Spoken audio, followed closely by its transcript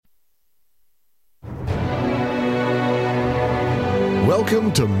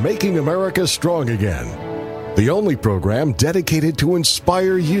Welcome to Making America Strong Again, the only program dedicated to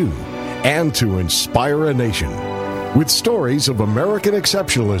inspire you and to inspire a nation with stories of American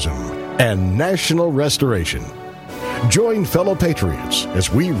exceptionalism and national restoration. Join fellow patriots as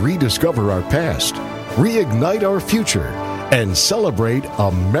we rediscover our past, reignite our future, and celebrate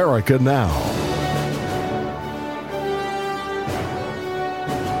America now.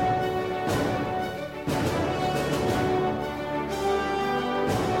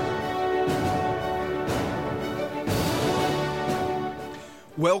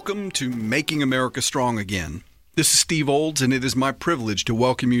 Welcome to Making America Strong Again. This is Steve Olds, and it is my privilege to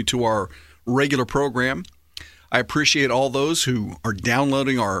welcome you to our regular program. I appreciate all those who are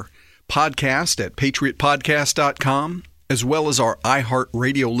downloading our podcast at patriotpodcast.com, as well as our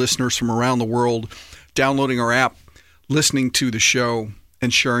iHeartRadio listeners from around the world, downloading our app, listening to the show,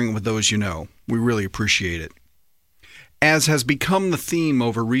 and sharing it with those you know. We really appreciate it. As has become the theme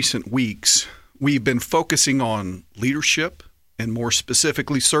over recent weeks, we've been focusing on leadership, and more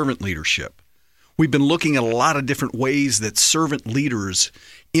specifically, servant leadership. We've been looking at a lot of different ways that servant leaders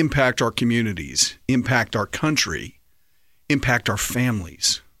impact our communities, impact our country, impact our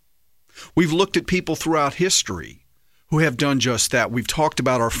families. We've looked at people throughout history who have done just that. We've talked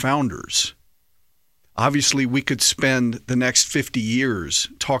about our founders. Obviously, we could spend the next 50 years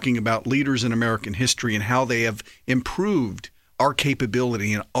talking about leaders in American history and how they have improved our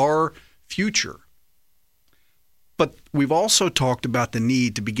capability and our future. But we've also talked about the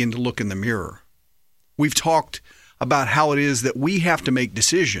need to begin to look in the mirror. We've talked about how it is that we have to make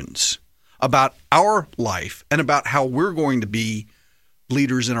decisions about our life and about how we're going to be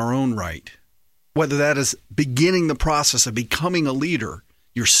leaders in our own right, whether that is beginning the process of becoming a leader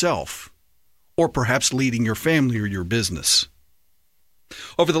yourself or perhaps leading your family or your business.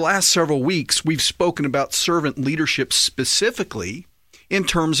 Over the last several weeks, we've spoken about servant leadership specifically in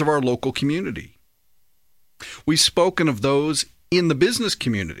terms of our local community. We've spoken of those in the business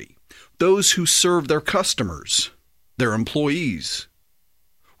community, those who serve their customers, their employees.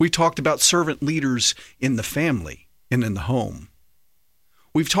 We talked about servant leaders in the family and in the home.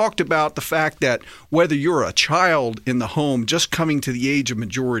 We've talked about the fact that whether you're a child in the home just coming to the age of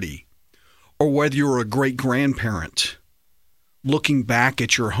majority, or whether you're a great-grandparent looking back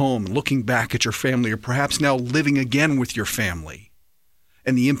at your home, looking back at your family, or perhaps now living again with your family,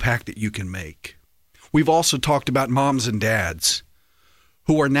 and the impact that you can make. We've also talked about moms and dads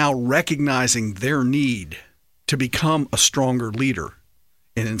who are now recognizing their need to become a stronger leader.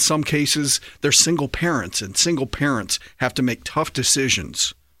 And in some cases, they're single parents, and single parents have to make tough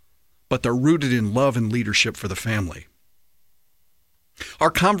decisions, but they're rooted in love and leadership for the family.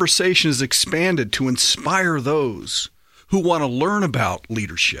 Our conversation is expanded to inspire those who want to learn about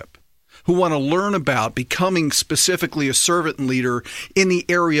leadership, who want to learn about becoming specifically a servant leader in the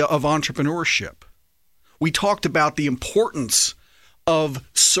area of entrepreneurship. We talked about the importance of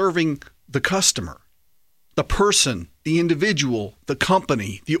serving the customer, the person, the individual, the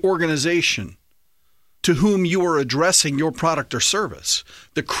company, the organization to whom you are addressing your product or service,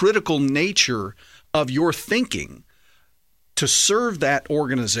 the critical nature of your thinking to serve that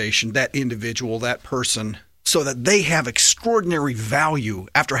organization, that individual, that person, so that they have extraordinary value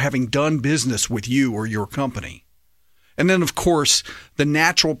after having done business with you or your company. And then, of course, the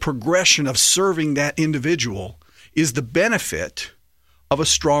natural progression of serving that individual is the benefit of a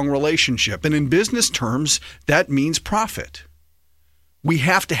strong relationship. And in business terms, that means profit. We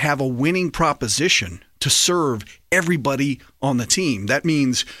have to have a winning proposition to serve everybody on the team. That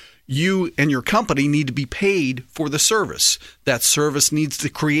means you and your company need to be paid for the service. That service needs to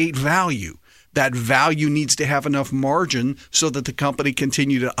create value. That value needs to have enough margin so that the company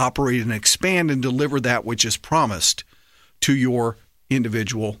continue to operate and expand and deliver that which is promised to your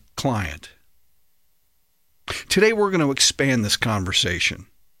individual client. Today, we're going to expand this conversation.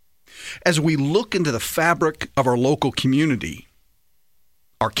 As we look into the fabric of our local community,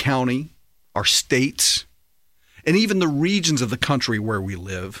 our county, our states, and even the regions of the country where we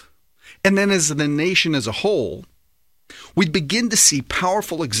live, and then as the nation as a whole, we begin to see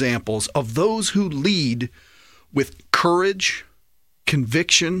powerful examples of those who lead with courage,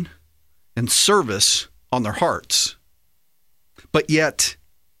 conviction, and service on their hearts. But yet,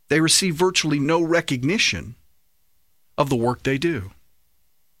 they receive virtually no recognition of the work they do.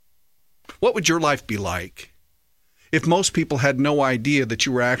 What would your life be like if most people had no idea that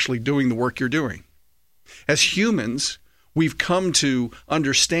you were actually doing the work you're doing? As humans, we've come to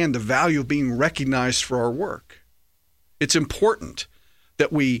understand the value of being recognized for our work. It's important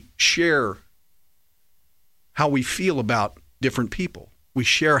that we share how we feel about different people. We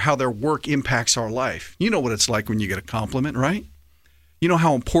share how their work impacts our life. You know what it's like when you get a compliment, right? You know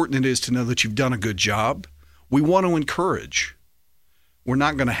how important it is to know that you've done a good job? We want to encourage. We're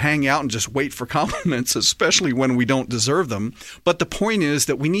not going to hang out and just wait for compliments, especially when we don't deserve them. But the point is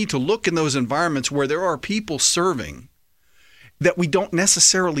that we need to look in those environments where there are people serving that we don't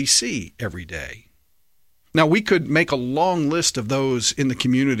necessarily see every day. Now, we could make a long list of those in the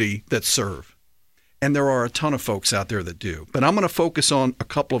community that serve, and there are a ton of folks out there that do. But I'm going to focus on a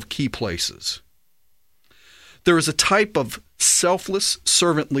couple of key places. There is a type of selfless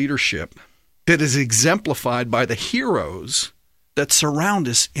servant leadership that is exemplified by the heroes that surround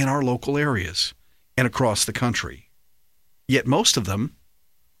us in our local areas and across the country. Yet most of them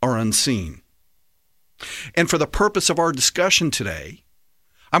are unseen. And for the purpose of our discussion today,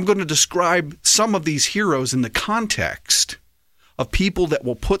 I'm going to describe some of these heroes in the context of people that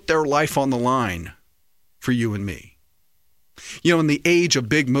will put their life on the line for you and me. You know, in the age of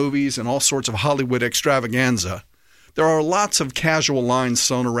big movies and all sorts of Hollywood extravaganza, there are lots of casual lines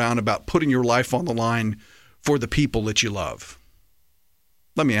thrown around about putting your life on the line for the people that you love.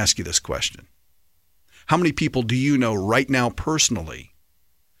 Let me ask you this question. How many people do you know right now personally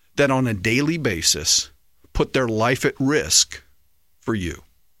that on a daily basis put their life at risk for you?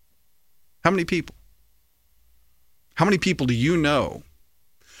 How many people? How many people do you know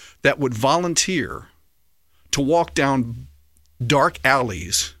that would volunteer to walk down dark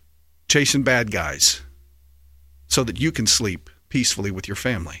alleys chasing bad guys so that you can sleep peacefully with your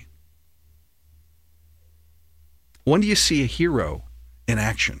family? When do you see a hero in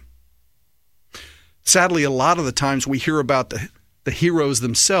action? Sadly, a lot of the times we hear about the heroes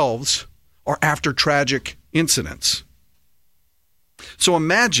themselves are after tragic incidents. So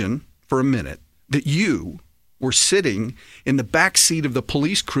imagine for a minute that you were sitting in the back seat of the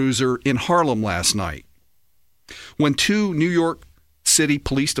police cruiser in Harlem last night when 2 New York City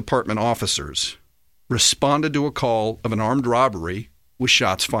Police Department officers responded to a call of an armed robbery with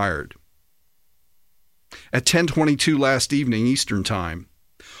shots fired. At 10:22 last evening Eastern Time,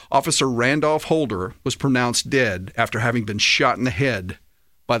 Officer Randolph Holder was pronounced dead after having been shot in the head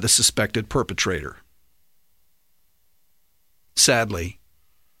by the suspected perpetrator. Sadly,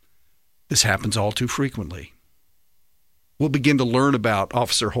 this happens all too frequently. We'll begin to learn about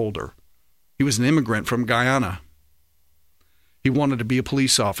Officer Holder. He was an immigrant from Guyana. He wanted to be a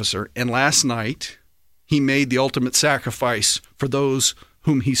police officer, and last night he made the ultimate sacrifice for those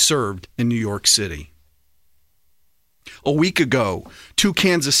whom he served in New York City. A week ago, 2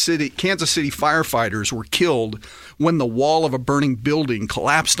 Kansas City firefighters were killed when the wall of a burning building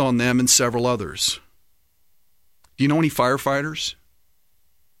collapsed on them and several others. Do you know any firefighters?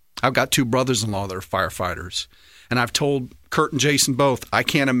 I've got 2 brothers-in-law that are firefighters, and I've told Kurt and Jason both, I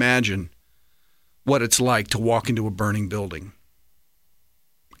can't imagine what it's like to walk into a burning building.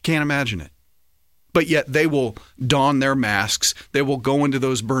 Can't imagine it. But yet they will don their masks, they will go into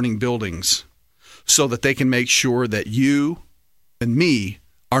those burning buildings so that they can make sure that you and me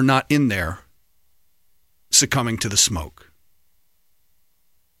are not in there succumbing to the smoke.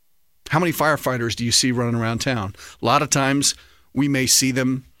 How many firefighters do you see running around town? A lot of times we may see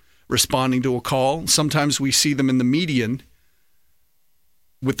them responding to a call. Sometimes we see them in the median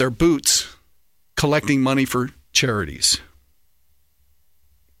with their boots collecting money for charities.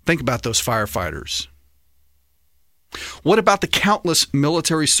 Think about those firefighters. What about the countless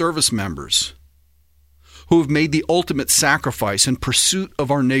military service members who have made the ultimate sacrifice in pursuit of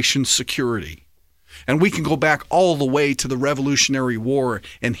our nation's security? And we can go back all the way to the Revolutionary War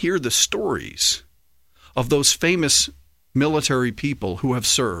and hear the stories of those famous military people who have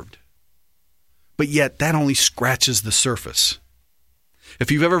served. But yet that only scratches the surface.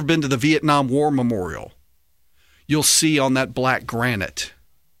 If you've ever been to the Vietnam War Memorial, you'll see on that black granite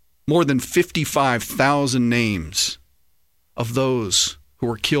more than 55,000 names of those who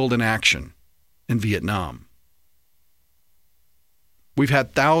were killed in action in Vietnam. We've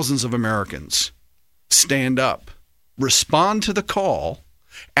had thousands of Americans stand up, respond to the call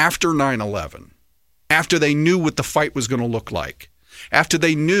after 9/11, after they knew what the fight was going to look like, after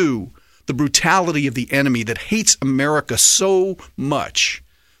they knew the brutality of the enemy that hates America so much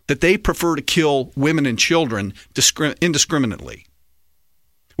that they prefer to kill women and children indiscriminately.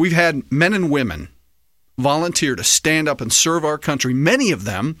 We've had men and women volunteer to stand up and serve our country, many of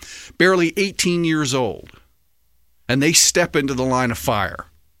them barely 18 years old, and they step into the line of fire.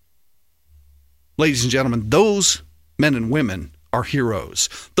 Ladies and gentlemen, those men and women are heroes.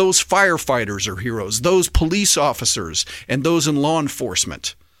 Those firefighters are heroes. Those police officers and those in law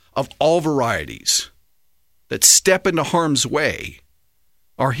enforcement of all varieties that step into harm's way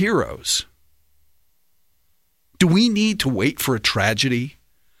are heroes. Do we need to wait for a tragedy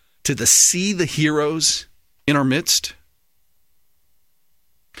to see the heroes in our midst?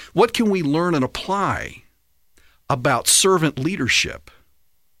 What can we learn and apply about servant leadership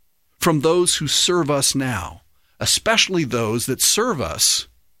from those who serve us now, especially those that serve us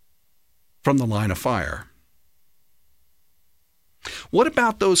from the line of fire? What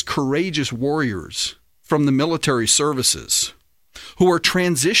about those courageous warriors from the military services who are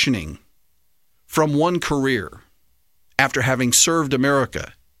transitioning from one career after having served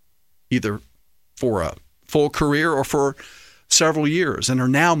America, either for a full career or for several years, and are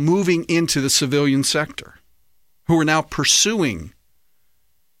now moving into the civilian sector, who are now pursuing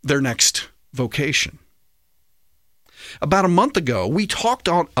their next vocation? About a month ago, we talked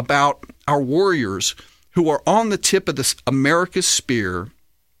about our warriors who are on the tip of this America's spear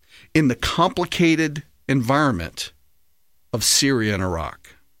in the complicated environment of Syria and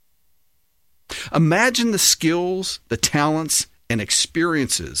Iraq. Imagine the skills, the talents, and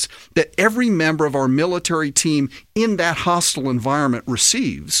experiences that every member of our military team in that hostile environment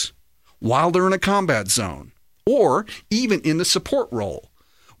receives while they're in a combat zone, or even in the support role,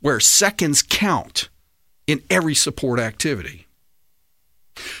 where seconds count in every support activity.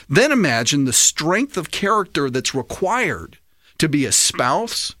 Then imagine the strength of character that's required to be a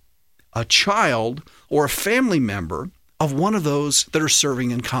spouse, a child, or a family member of one of those that are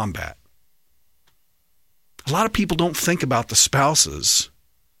serving in combat. A lot of people don't think about the spouses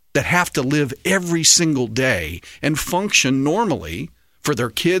that have to live every single day and function normally for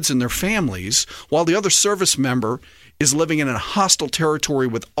their kids and their families, while the other service member is living in a hostile territory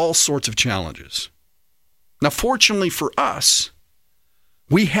with all sorts of challenges. Now, fortunately for us,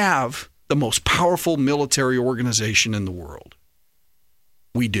 we have the most powerful military organization in the world.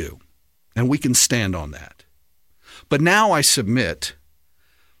 We do, and we can stand on that. But now I submit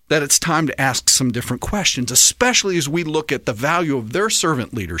that it's time to ask some different questions, especially as we look at the value of their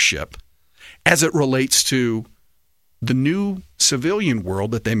servant leadership as it relates to the new civilian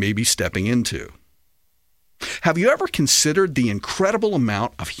world that they may be stepping into. Have you ever considered the incredible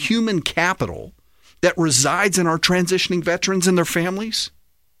amount of human capital that resides in our transitioning veterans and their families?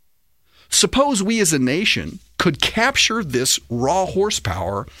 Suppose we as a nation could capture this raw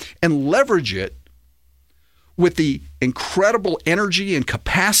horsepower and leverage it with the incredible energy and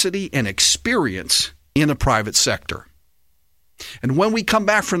capacity and experience in the private sector. And when we come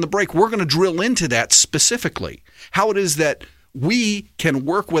back from the break, we're going to drill into that specifically, how it is that we can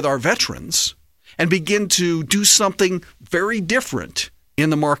work with our veterans and begin to do something very different in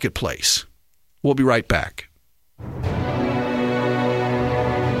the marketplace. We'll be right back.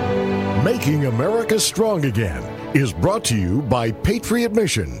 Making America Strong Again is brought to you by Patriot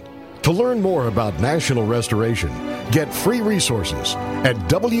Mission. To learn more about national restoration, get free resources at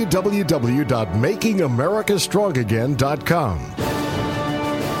www.makingamericastrongain.com.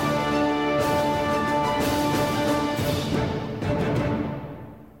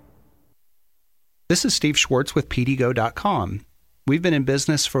 This is Steve Schwartz with PDGo.com. We've been in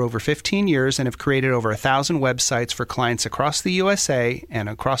business for over 15 years and have created over 1,000 websites for clients across the USA and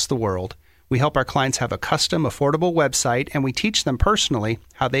across the world. We help our clients have a custom, affordable website, and we teach them personally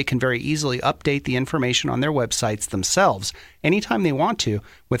how they can very easily update the information on their websites themselves anytime they want to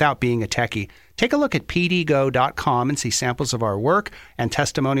without being a techie. Take a look at pdgo.com and see samples of our work and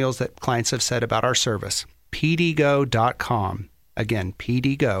testimonials that clients have said about our service. pdgo.com. Again,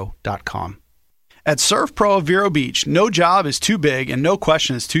 pdgo.com. At ServPro of Vero Beach, no job is too big and no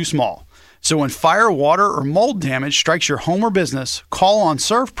question is too small. So when fire, water, or mold damage strikes your home or business, call on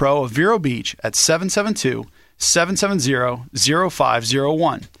ServPro of Vero Beach at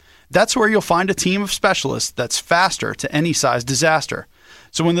 772-770-0501. That's where you'll find a team of specialists that's faster to any size disaster.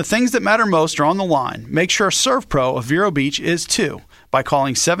 So when the things that matter most are on the line, make sure ServPro of Vero Beach is too by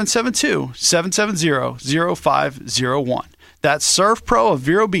calling 772-770-0501. That's ServPro of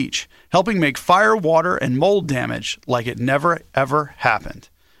Vero Beach, helping make fire, water, and mold damage like it never, ever happened.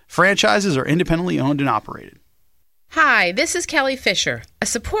 Franchises are independently owned and operated. Hi, this is Kelly Fisher, a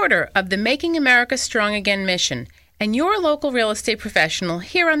supporter of the Making America Strong Again mission, and your local real estate professional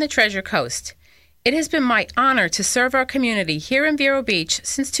here on the Treasure Coast. It has been my honor to serve our community here in Vero Beach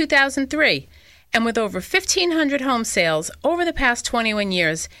since 2003, and with over 1,500 home sales over the past 21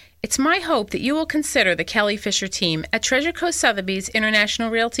 years, it's my hope that you will consider the Kelly Fisher team at Treasure Coast Sotheby's International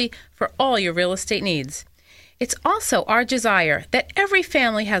Realty for all your real estate needs. It's also our desire that every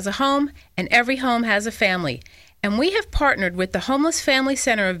family has a home and every home has a family, and we have partnered with the Homeless Family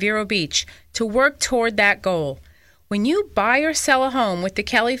Center of Vero Beach to work toward that goal. When you buy or sell a home with the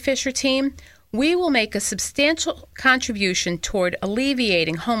Kelly Fisher team, we will make a substantial contribution toward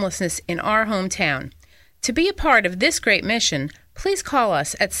alleviating homelessness in our hometown. To be a part of this great mission, please call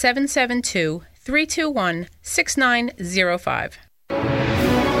us at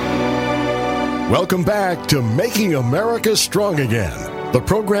 772-321-6905. Welcome back to Making America Strong Again, the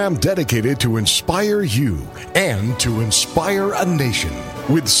program dedicated to inspire you and to inspire a nation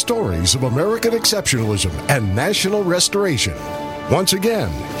with stories of American exceptionalism and national restoration. Once again,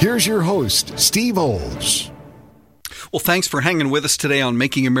 here's your host, Steve Olds. Well, thanks for hanging with us today on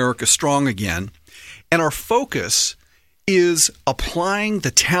Making America Strong Again. And our focus is applying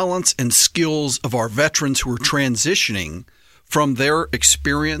the talents and skills of our veterans who are transitioning from their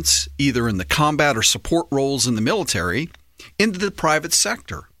experience, either in the combat or support roles in the military, into the private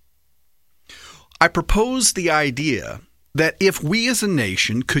sector. I propose the idea that if we as a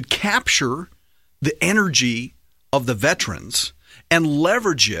nation could capture the energy of the veterans and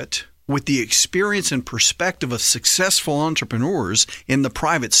leverage it with the experience and perspective of successful entrepreneurs in the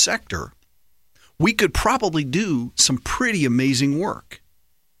private sector, we could probably do some pretty amazing work.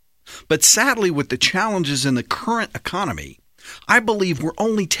 But sadly, with the challenges in the current economy, I believe we're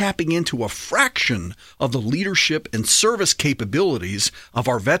only tapping into a fraction of the leadership and service capabilities of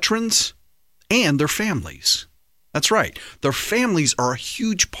our veterans and their families. That's right. Their families are a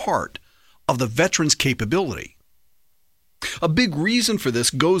huge part of the veterans' capability. A big reason for this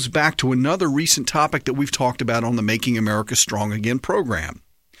goes back to another recent topic that we've talked about on the Making America Strong Again program,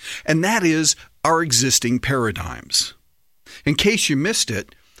 and that is our existing paradigms. In case you missed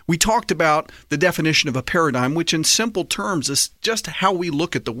it, we talked about the definition of a paradigm, which in simple terms is just how we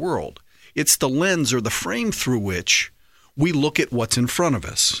look at the world. It's the lens or the frame through which we look at what's in front of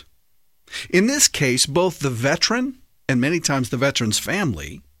us. In this case, both the veteran, and many times the veteran's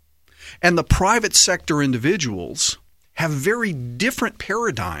family, and the private sector individuals have very different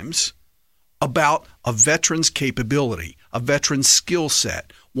paradigms about a veteran's capability, a veteran's skill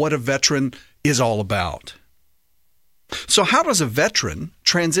set, what a veteran is all about. So how does a veteran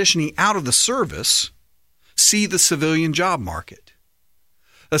transitioning out of the service see the civilian job market?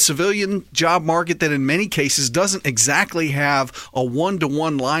 A civilian job market that in many cases doesn't exactly have a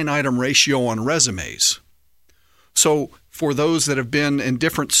one-to-one line item ratio on resumes. So for those that have been in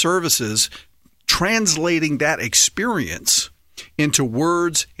different services, translating that experience into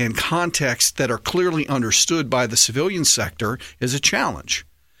words and context that are clearly understood by the civilian sector is a challenge.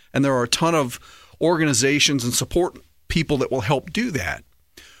 And there are a ton of organizations and support people that will help do that.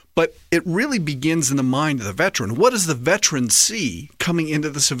 But it really begins in the mind of the veteran. What does the veteran see coming into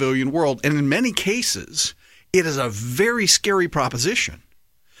the civilian world? And in many cases, it is a very scary proposition.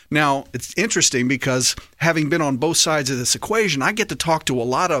 Now, it's interesting because having been on both sides of this equation, I get to talk to a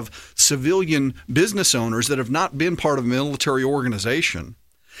lot of civilian business owners that have not been part of a military organization.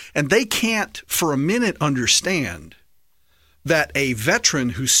 And they can't for a minute understand that a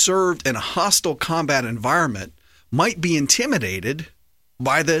veteran who served in a hostile combat environment might be intimidated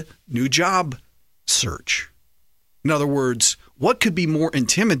by the new job search. In other words, what could be more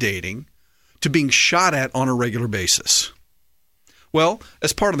intimidating to being shot at on a regular basis? Well,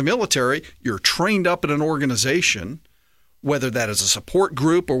 as part of the military, you're trained up in an organization, whether that is a support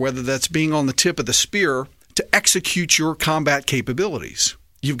group or whether that's being on the tip of the spear, to execute your combat capabilities.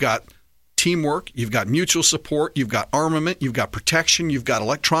 You've got teamwork, you've got mutual support, you've got armament, you've got protection, you've got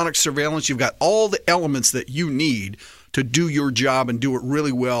electronic surveillance, you've got all the elements that you need to do your job and do it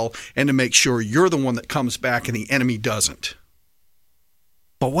really well and to make sure you're the one that comes back and the enemy doesn't.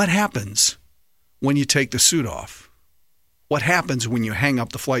 But what happens when you take the suit off? What happens when you hang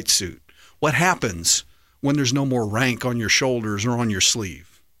up the flight suit? What happens when there's no more rank on your shoulders or on your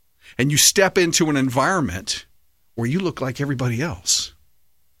sleeve? And you step into an environment where you look like everybody else.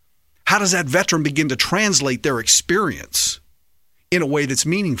 How does that veteran begin to translate their experience in a way that's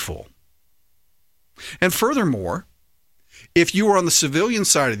meaningful? And furthermore, if you are on the civilian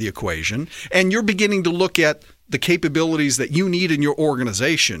side of the equation and you're beginning to look at the capabilities that you need in your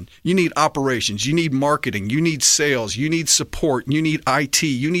organization, you need operations, you need marketing, you need sales, you need support, you need IT,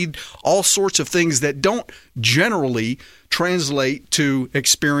 you need all sorts of things that don't generally translate to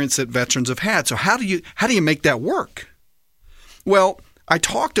experience that veterans have had. So how do you make that work? Well, I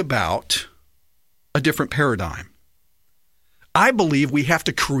talked about a different paradigm. I believe we have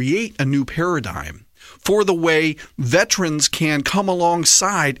to create a new paradigm for the way veterans can come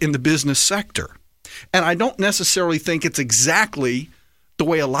alongside in the business sector. And I don't necessarily think it's exactly the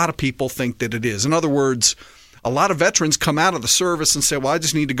way a lot of people think that it is. In other words, a lot of veterans come out of the service and say, well, I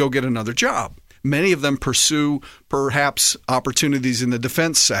just need to go get another job. Many of them pursue perhaps opportunities in the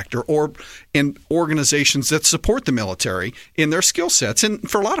defense sector or in organizations that support the military in their skill sets. And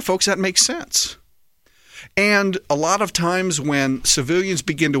for a lot of folks, that makes sense. And a lot of times when civilians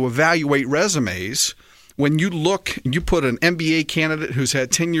begin to evaluate resumes, when you look, you put an MBA candidate who's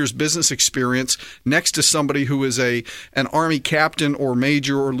had 10 years business experience next to somebody who is an Army captain or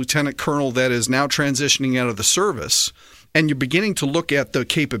major or lieutenant colonel that is now transitioning out of the service, and you're beginning to look at the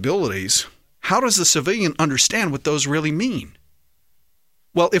capabilities, how does the civilian understand what those really mean?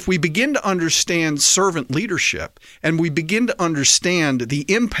 Well, if we begin to understand servant leadership and we begin to understand the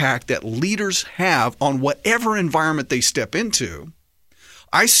impact that leaders have on whatever environment they step into,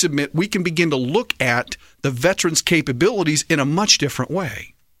 I submit we can begin to look at the veteran's capabilities in a much different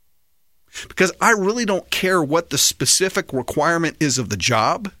way. Because I really don't care what the specific requirement is of the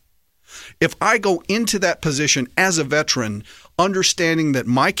job. If I go into that position as a veteran, understanding that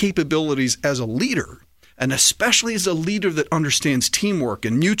my capabilities as a leader, and especially as a leader that understands teamwork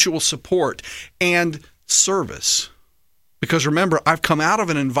and mutual support and service. Because remember, I've come out of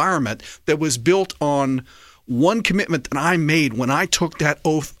an environment that was built on one commitment that I made when I took that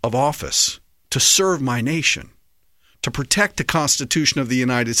oath of office to serve my nation, to protect the Constitution of the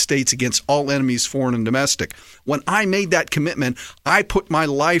United States against all enemies, foreign and domestic. When I made that commitment, I put my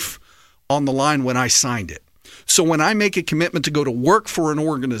life on the line when I signed it. So when I make a commitment to go to work for an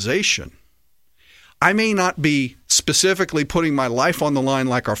organization, I may not be specifically putting my life on the line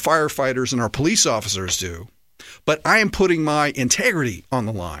like our firefighters and our police officers do, but I am putting my integrity on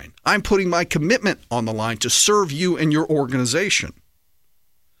the line. I'm putting my commitment on the line to serve you and your organization.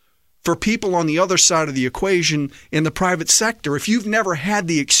 For people on the other side of the equation in the private sector, if you've never had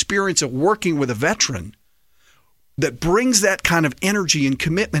the experience of working with a veteran that brings that kind of energy and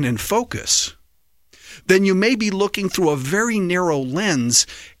commitment and focus, then you may be looking through a very narrow lens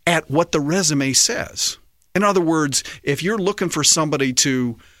at what the resume says. In other words, if you're looking for somebody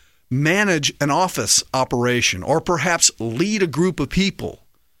to manage an office operation or perhaps lead a group of people,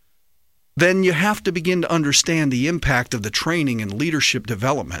 then you have to begin to understand the impact of the training and leadership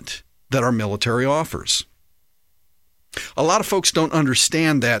development that our military offers. A lot of folks don't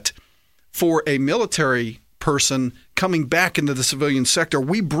understand that for a military person coming back into the civilian sector,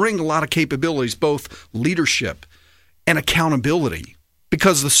 we bring a lot of capabilities, both leadership and accountability,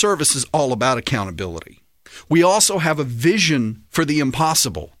 because the service is all about accountability. We also have a vision for the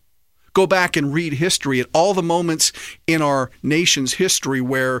impossible. Go back and read history at all the moments in our nation's history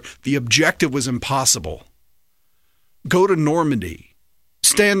where the objective was impossible. Go to Normandy,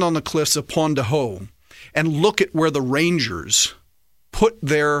 stand on the cliffs of Pont de Hoc, and look at where the Rangers put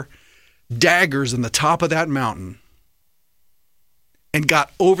their daggers in the top of that mountain and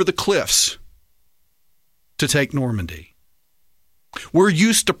got over the cliffs to take Normandy. We're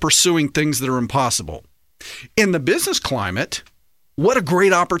used to pursuing things that are impossible. In the business climate, what a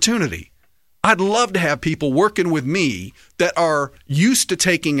great opportunity. I'd love to have people working with me that are used to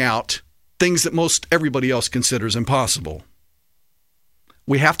taking out things that most everybody else considers impossible.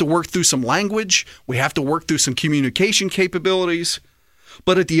 We have to work through some language. We have to work through some communication capabilities.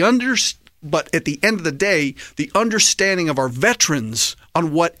 But at the end of the day, the understanding of our veterans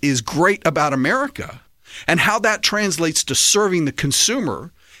on what is great about America and how that translates to serving the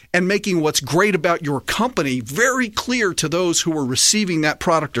consumer and making what's great about your company very clear to those who are receiving that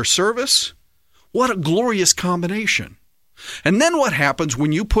product or service, what a glorious combination. And then what happens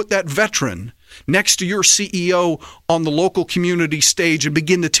when you put that veteran next to your CEO on the local community stage and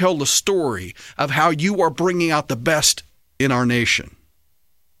begin to tell the story of how you are bringing out the best in our nation?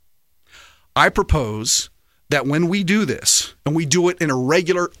 I propose that when we do this, and we do it in a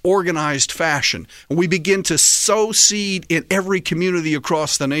regular, organized fashion, and we begin to sow seed in every community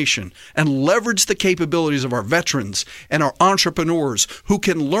across the nation and leverage the capabilities of our veterans and our entrepreneurs who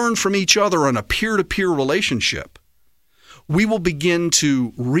can learn from each other on a peer-to-peer relationship, we will begin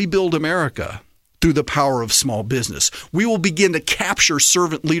to rebuild America through the power of small business. We will begin to capture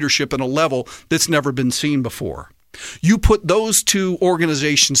servant leadership at a level that's never been seen before. You put those two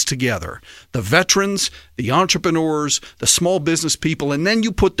organizations together, the veterans, the entrepreneurs, the small business people, and then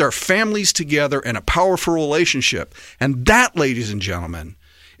you put their families together in a powerful relationship. And that, ladies and gentlemen,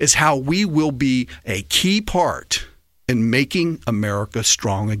 is how we will be a key part in making America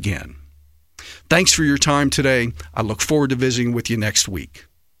strong again. Thanks for your time today. I look forward to visiting with you next week.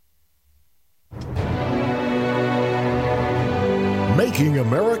 Making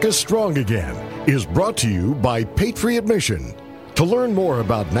America Strong Again is brought to you by Patriot Mission. To learn more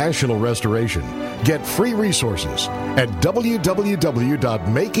about National Restoration, get free resources at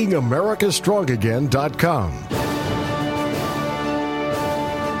www.makingamericastrongain.com.